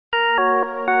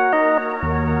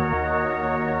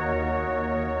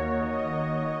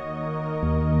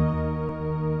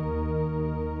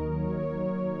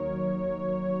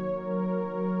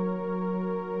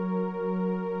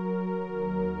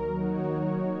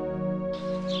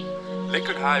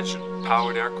Liquid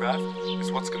hydrogen-powered aircraft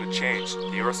is what's going to change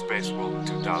the aerospace world in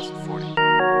 2040.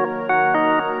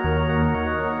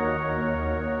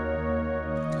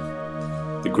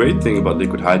 The great thing about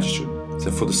liquid hydrogen is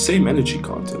that for the same energy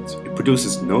content, it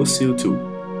produces no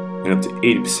CO2 and up to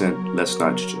 80% less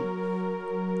nitrogen.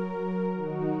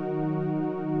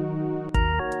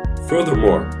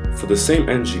 Furthermore, for the same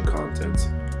energy content,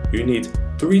 you need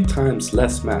 3 times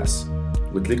less mass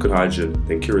with liquid hydrogen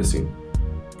than kerosene,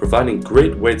 providing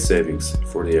great weight savings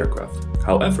for the aircraft.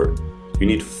 However, you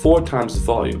need 4 times the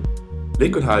volume.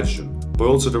 Liquid hydrogen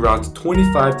boils at around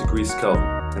 25 degrees Kelvin,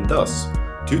 and thus,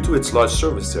 due to its large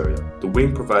surface area, the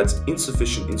wing provides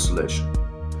insufficient insulation.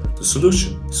 The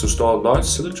solution is to install large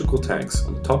cylindrical tanks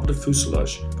on the top of the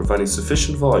fuselage, providing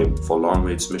sufficient volume for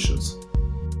long-range missions.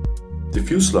 The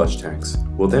fuselage tanks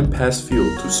will then pass fuel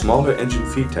to smaller engine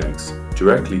feed tanks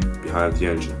directly behind the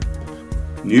engine.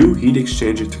 New heat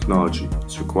exchanger technology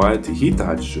is required to heat the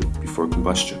hydrogen before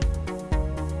combustion.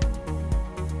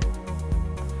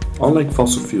 Unlike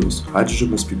fossil fuels, hydrogen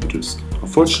must be produced.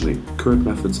 Unfortunately, current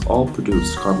methods all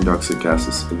produce carbon dioxide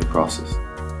gases in the process.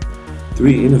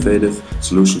 3 innovative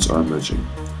solutions are emerging: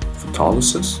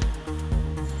 photolysis,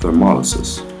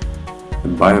 thermolysis,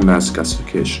 and biomass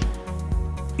gasification,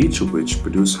 each of which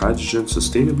produce hydrogen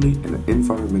sustainably and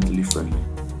environmentally friendly.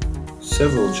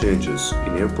 Several changes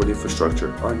in airport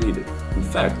infrastructure are needed. In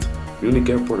fact, Munich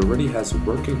Airport already has a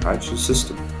working hydrogen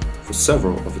system for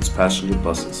several of its passenger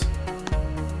buses.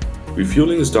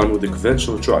 Refueling is done with a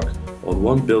conventional truck, or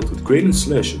one built with great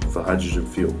insulation for hydrogen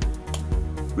fuel.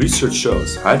 Research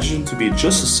shows hydrogen to be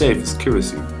just as safe as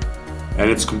kerosene, and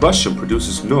its combustion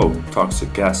produces no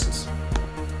toxic gases.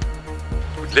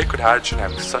 With liquid hydrogen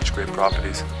having such great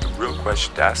properties, the real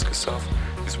question to ask yourself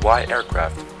is why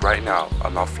aircraft right now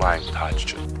are not flying with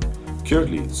hydrogen.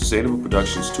 Currently, sustainable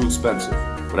production is too expensive,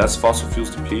 but as fossil fuels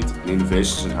deplete and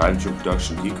innovations in hydrogen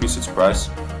production decrease its price,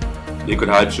 liquid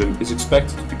hydrogen is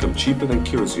expected to become cheaper than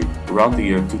kerosene around the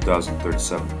year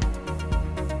 2037.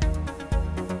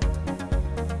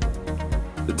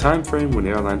 The time frame when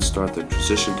airlines start their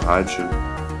transition to hydrogen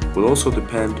will also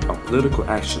depend on political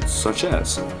actions such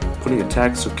as putting a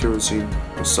tax on kerosene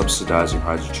or subsidizing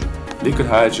hydrogen. Liquid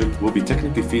hydrogen will be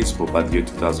technically feasible by the year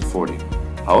 2040.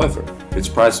 However, its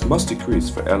price must decrease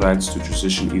for airlines to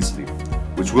transition easily,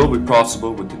 which will be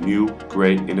possible with the new,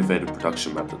 great, innovative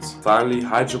production methods. Finally,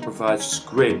 hydrogen provides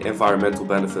great environmental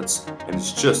benefits and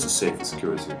is just as safe as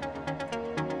kerosene.